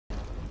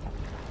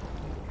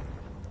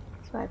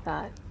what I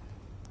thought.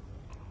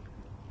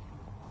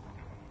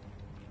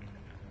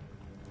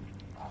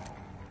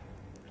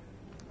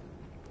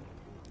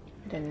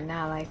 I did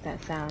not like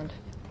that sound.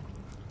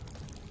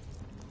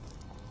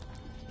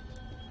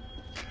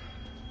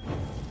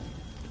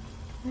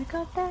 Can I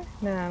go up there?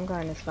 No, I'm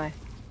going this way.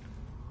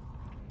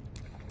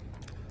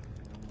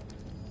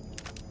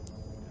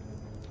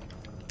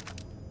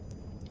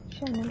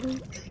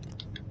 Shenanigans.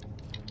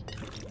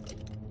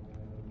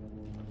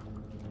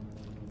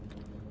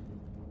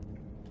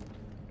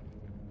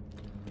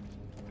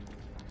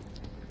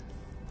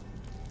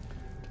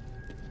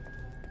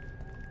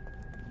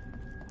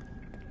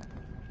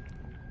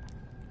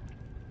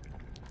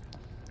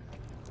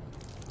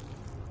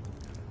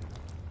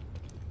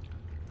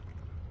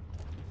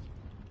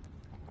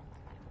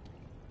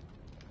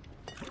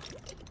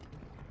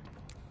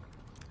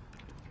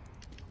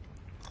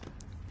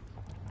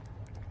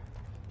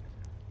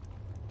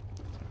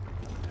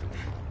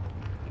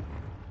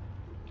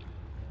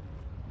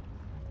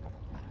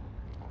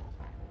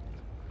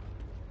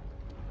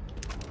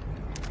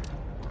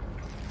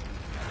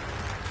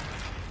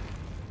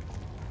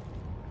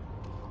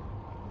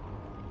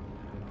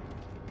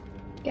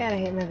 Gotta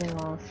hit moving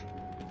walls.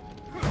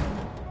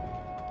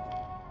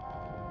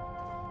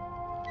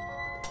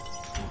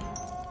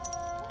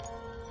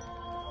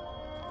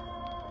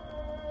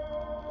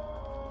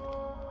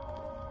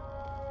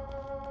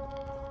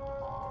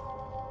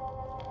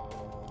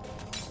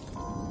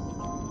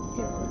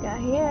 See what we got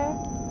here.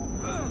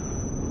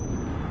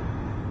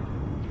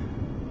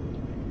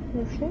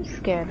 Who's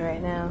scared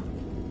right now?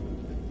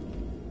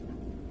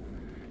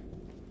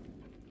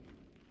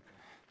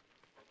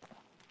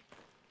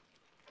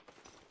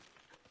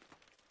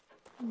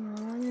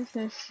 Oh, there's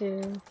no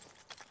shoe.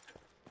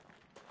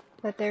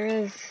 But there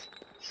is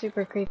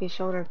super creepy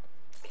shoulder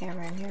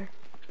camera in here.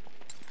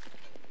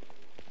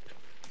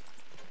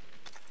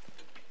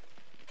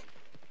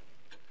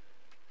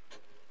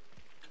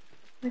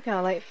 Look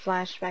how light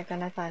flashed back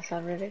then. I thought I saw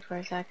Rubik for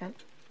a second.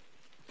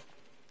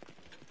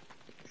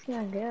 It's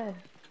not good.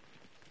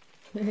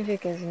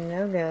 Rubik is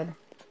no good.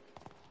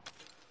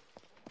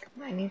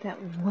 Come on, I need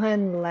that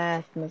one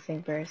last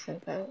missing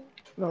person, the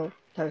little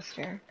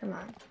poster. Come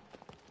on.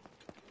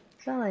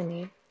 That's all I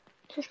need.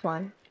 Just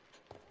one.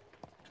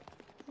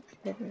 That's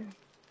good.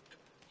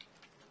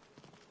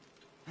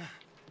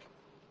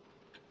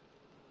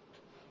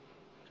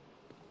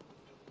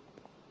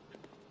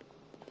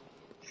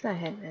 It's not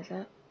hidden, is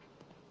it?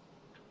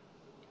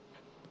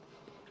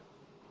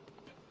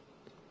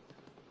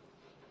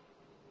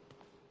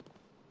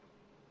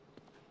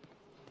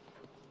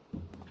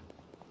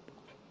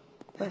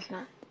 Of course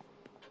not.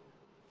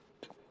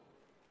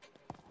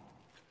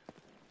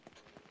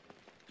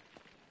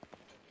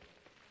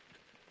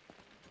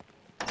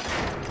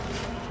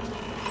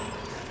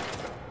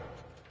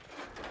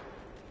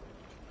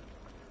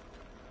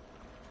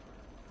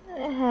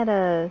 It had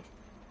a...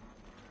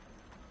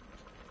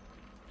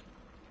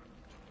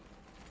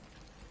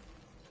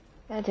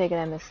 I take it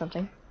I missed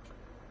something.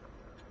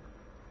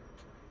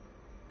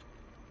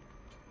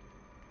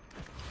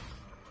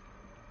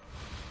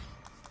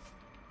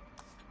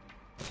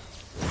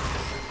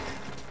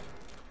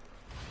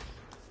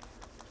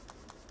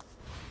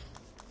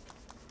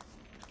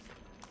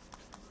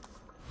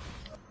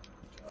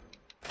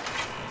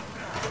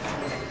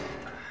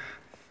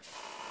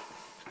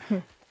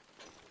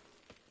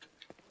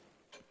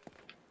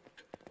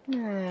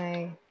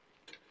 I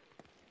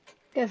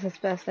guess it's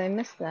best I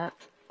missed that.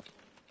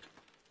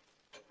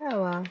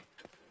 Oh well.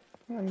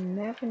 I'll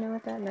never know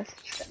what that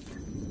message said.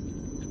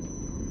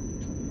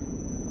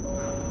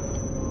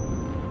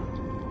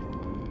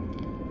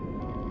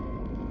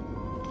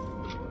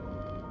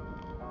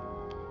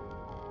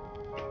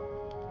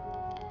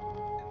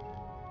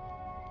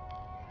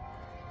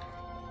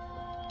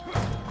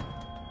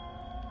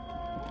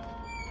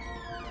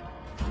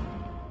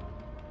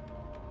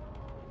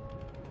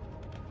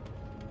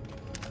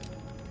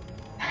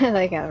 I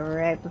like how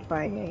right before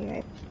I get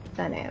here,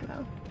 sun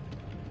ammo.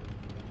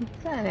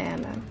 Sun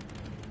ammo.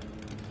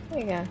 There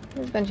you go.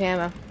 There's a bunch of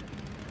ammo.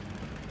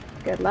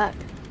 Good luck.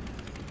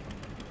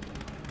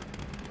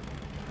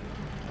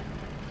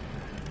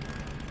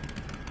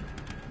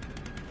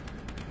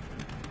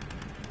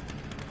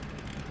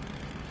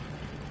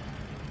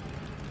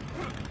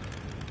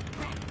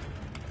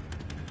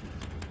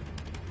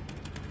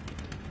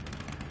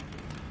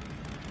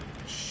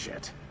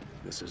 Shit.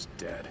 This is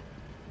dead.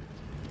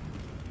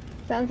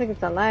 Sounds like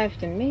it's alive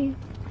to me.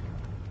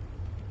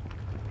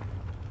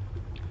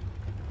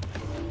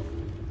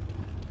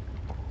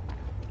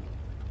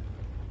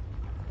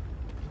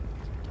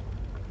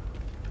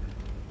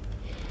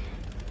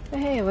 But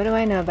hey, what do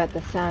I know about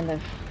the sound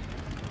of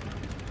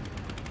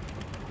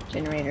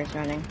generators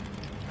running?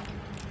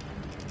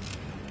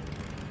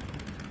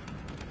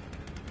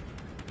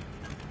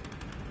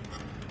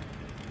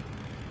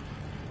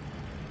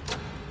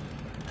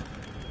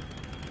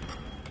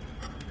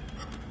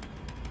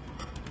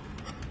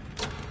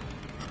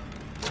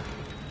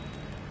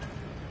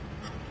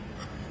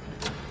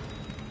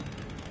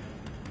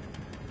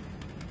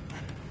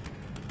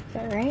 Is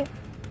that right?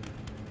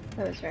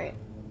 That was right.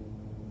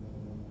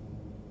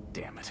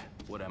 Damn it.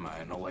 What am I,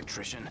 an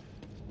electrician?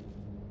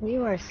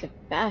 You are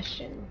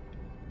Sebastian.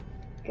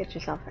 Get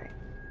yourself right.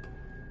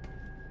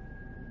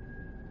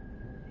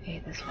 I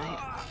hate this fight.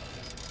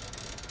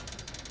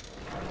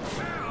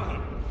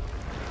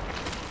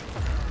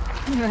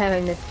 I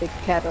haven't missed the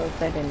kettles.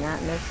 I did not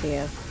miss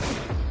you.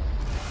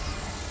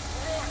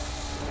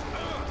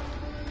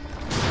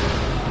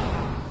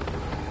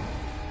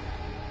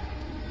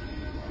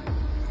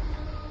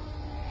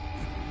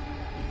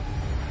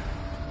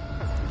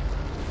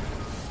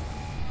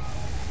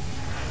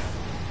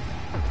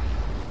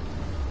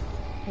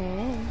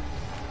 Okay.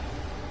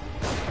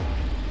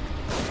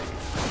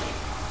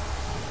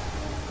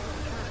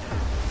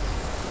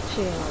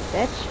 Shooting little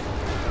bitch.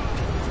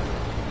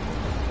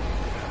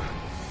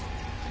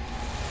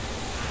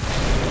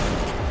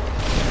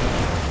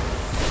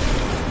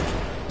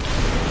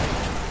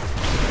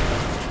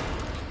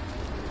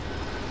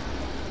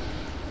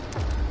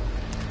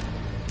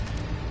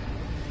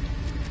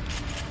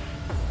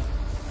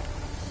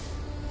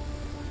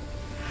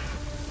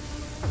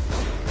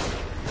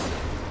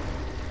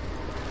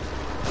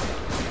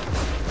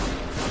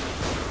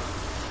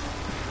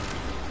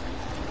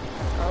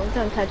 Oh,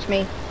 don't touch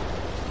me.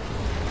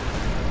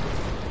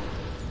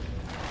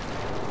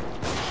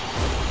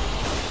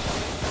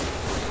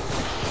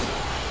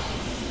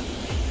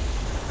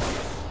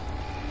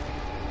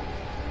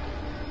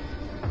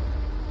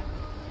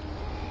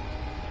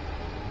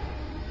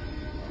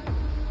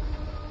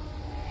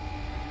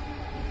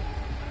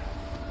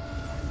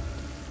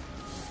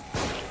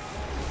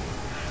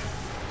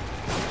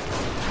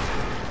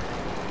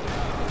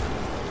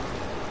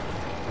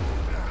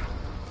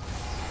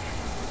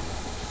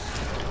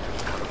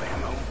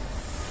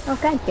 Oh,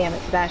 god damn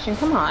it, Sebastian,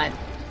 come on.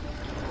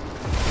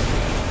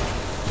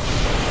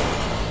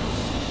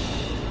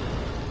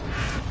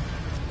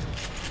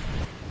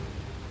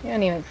 You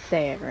don't even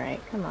say it right.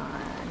 Come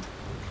on.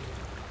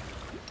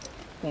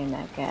 Damn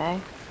that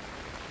guy.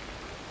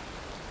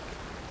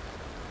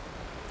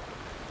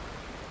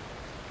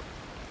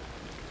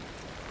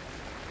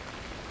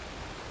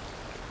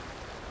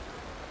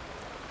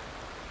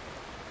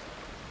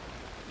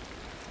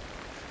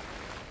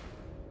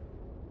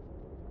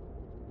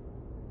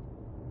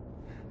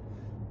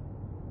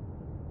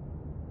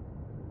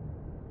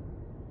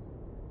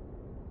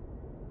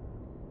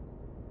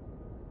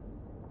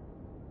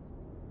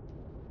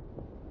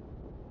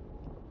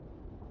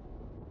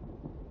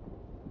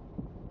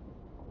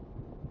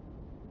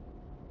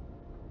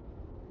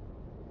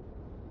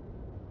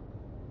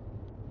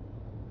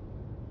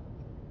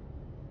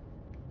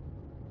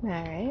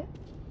 Alright.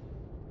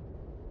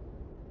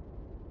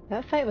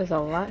 That fight was a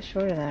lot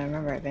shorter than I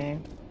remember it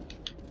being.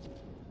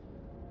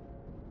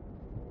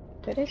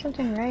 Did I do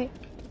something right?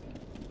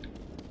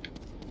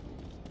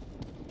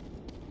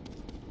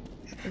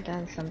 I've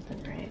done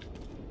something right.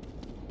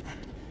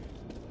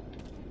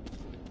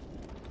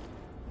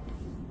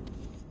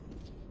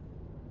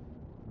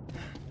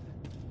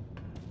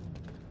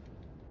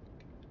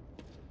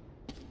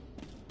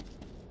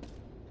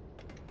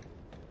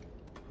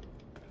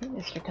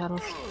 Mr.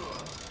 Cuddles.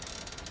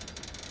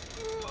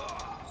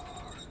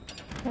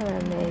 Hello,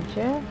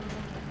 Major.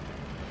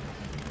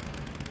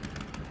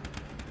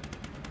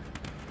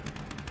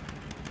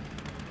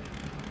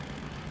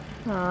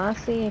 Aw,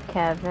 see you,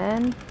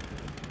 Kevin.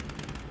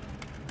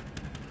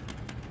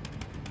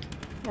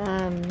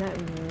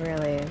 Not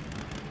really.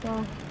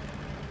 Well,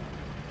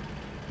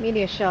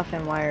 media shelf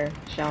and wire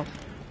shelf.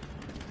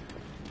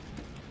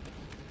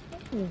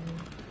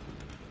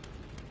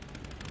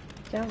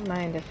 Don't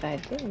mind if I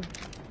do.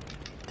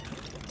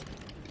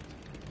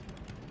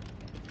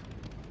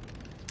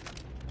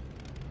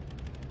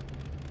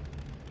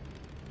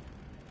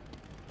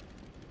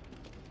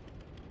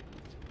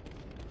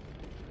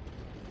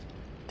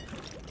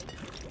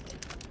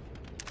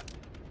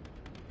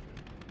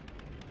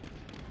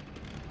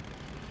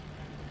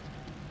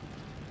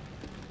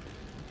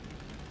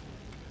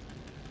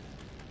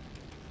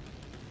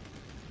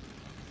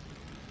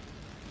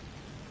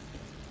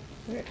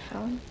 Weird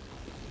phone.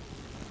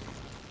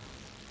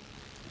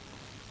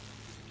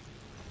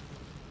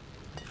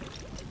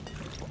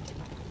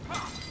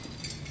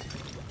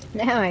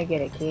 Now I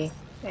get a key.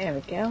 There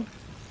we go.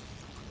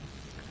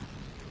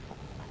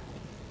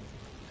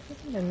 I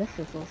didn't miss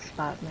this little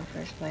spot in my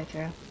first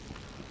playthrough.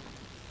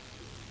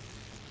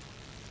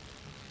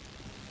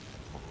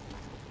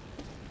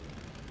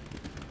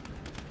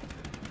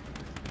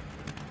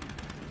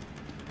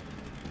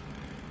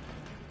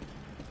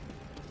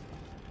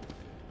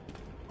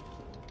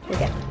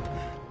 Okay.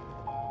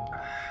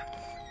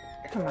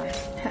 Come on,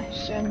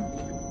 Sebastian.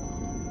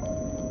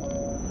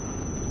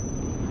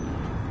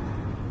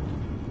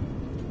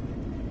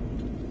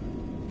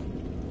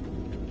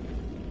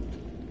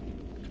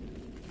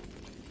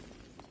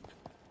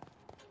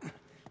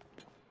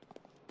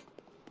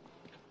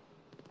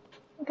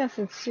 I guess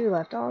since Sue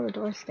left, all the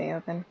doors stay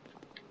open.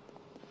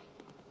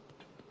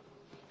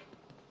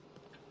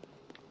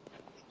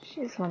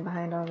 She's the one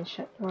behind all the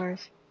shut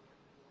doors.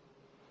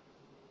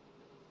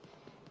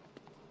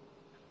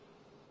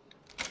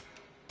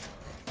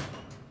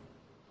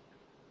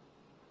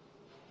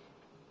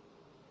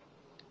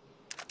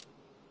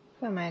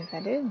 don't mind if I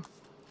do.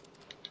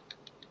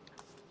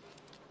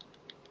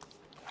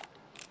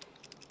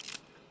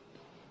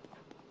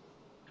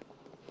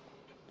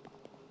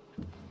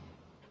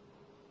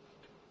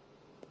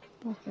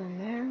 What's in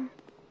there?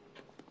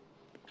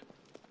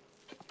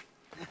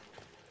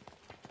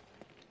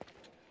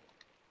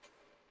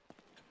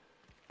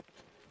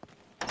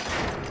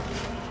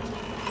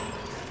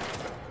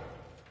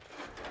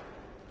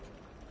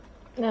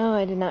 No,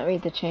 I did not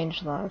read the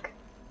change log.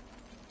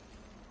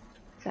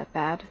 Is that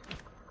bad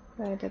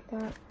that I did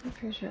that? I'm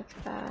pretty sure it's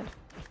bad.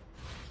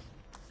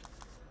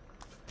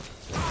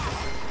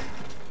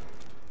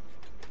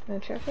 No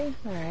trophy?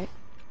 Alright.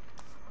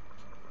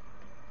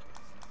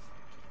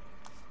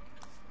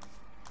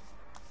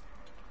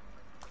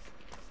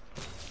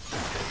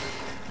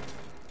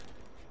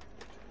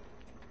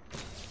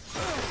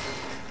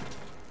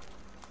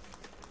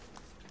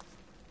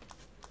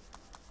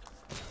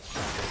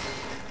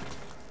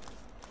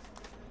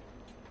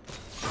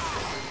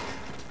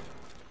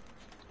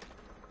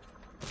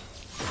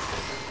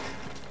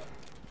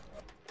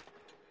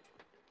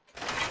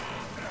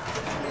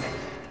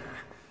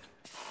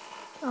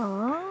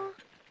 Aww.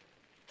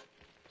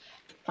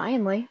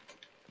 Finally.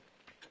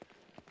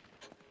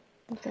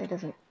 Hopefully it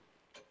doesn't...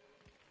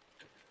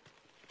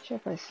 Sure,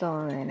 still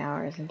only an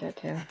hour, isn't it,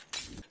 too?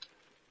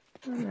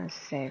 I'm gonna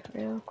save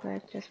real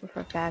quick, just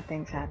before bad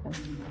things happen.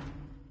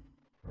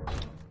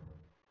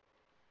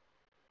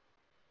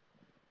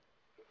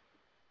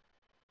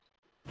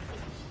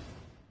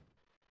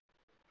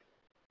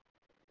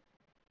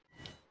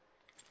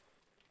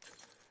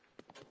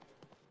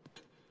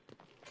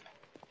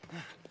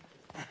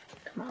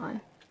 Come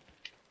on.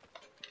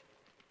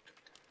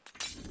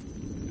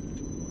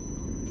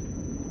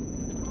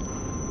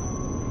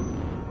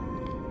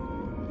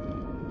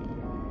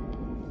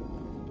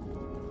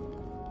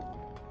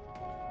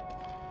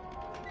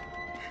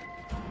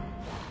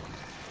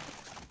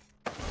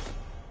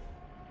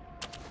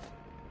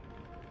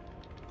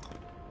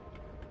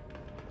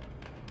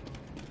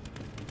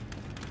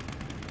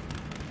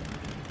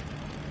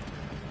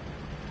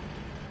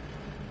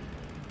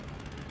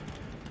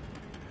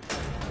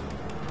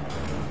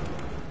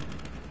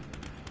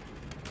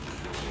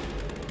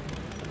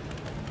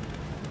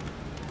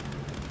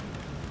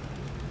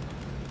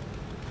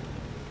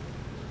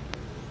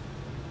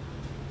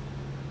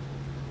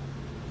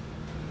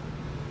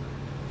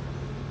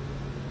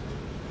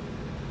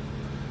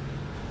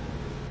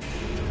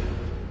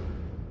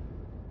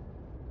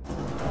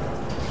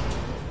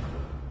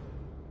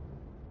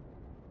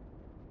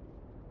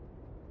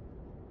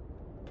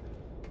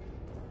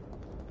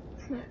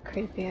 It's not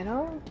creepy at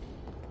all.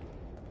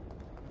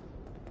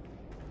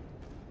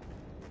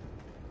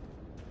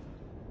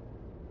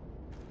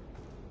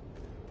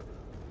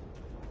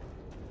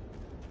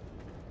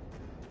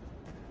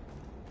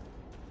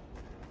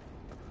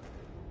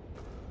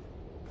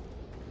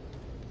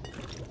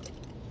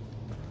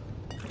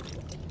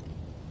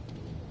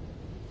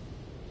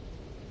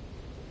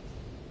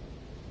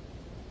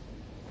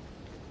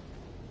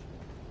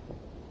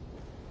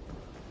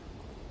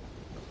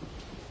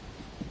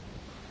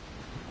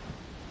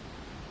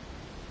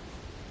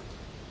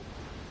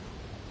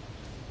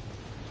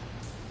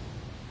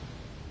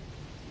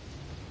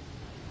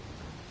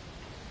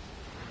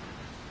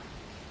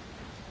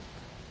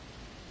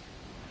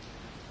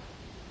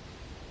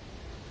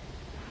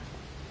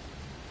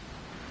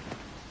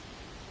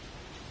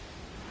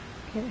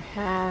 There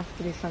has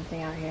to be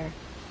something out here.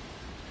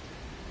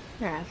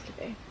 There has to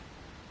be.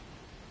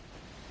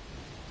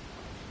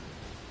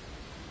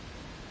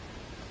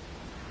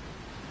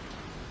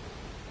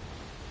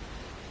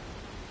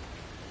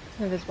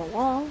 Invisible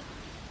wall.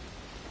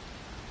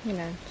 You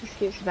know, just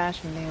keep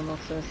Sebastian from being a little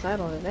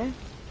suicidal today.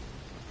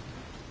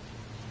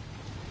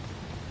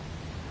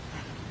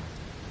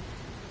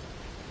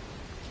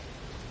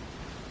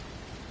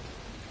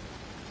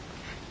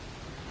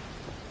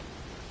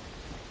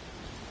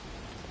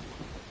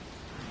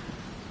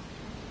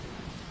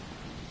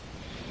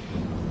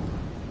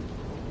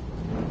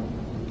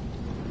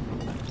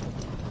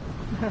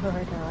 I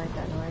don't like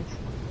that noise.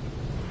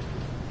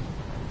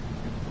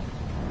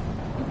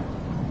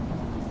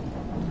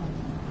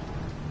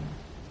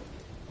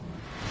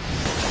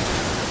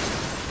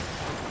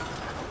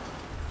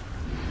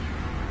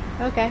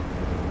 Okay.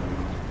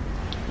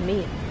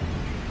 Neat.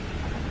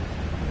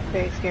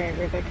 Very scary,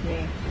 very to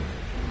me.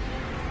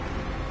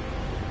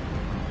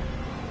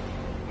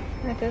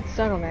 That did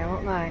startle me, I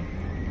won't lie.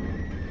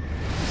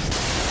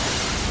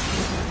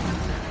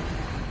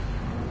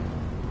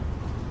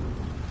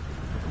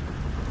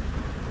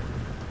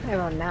 I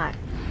will not.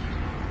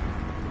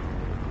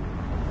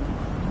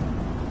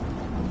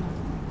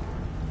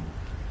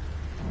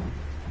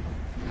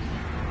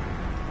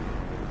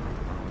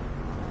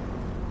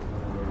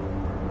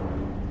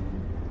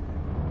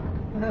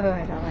 Oh,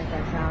 I don't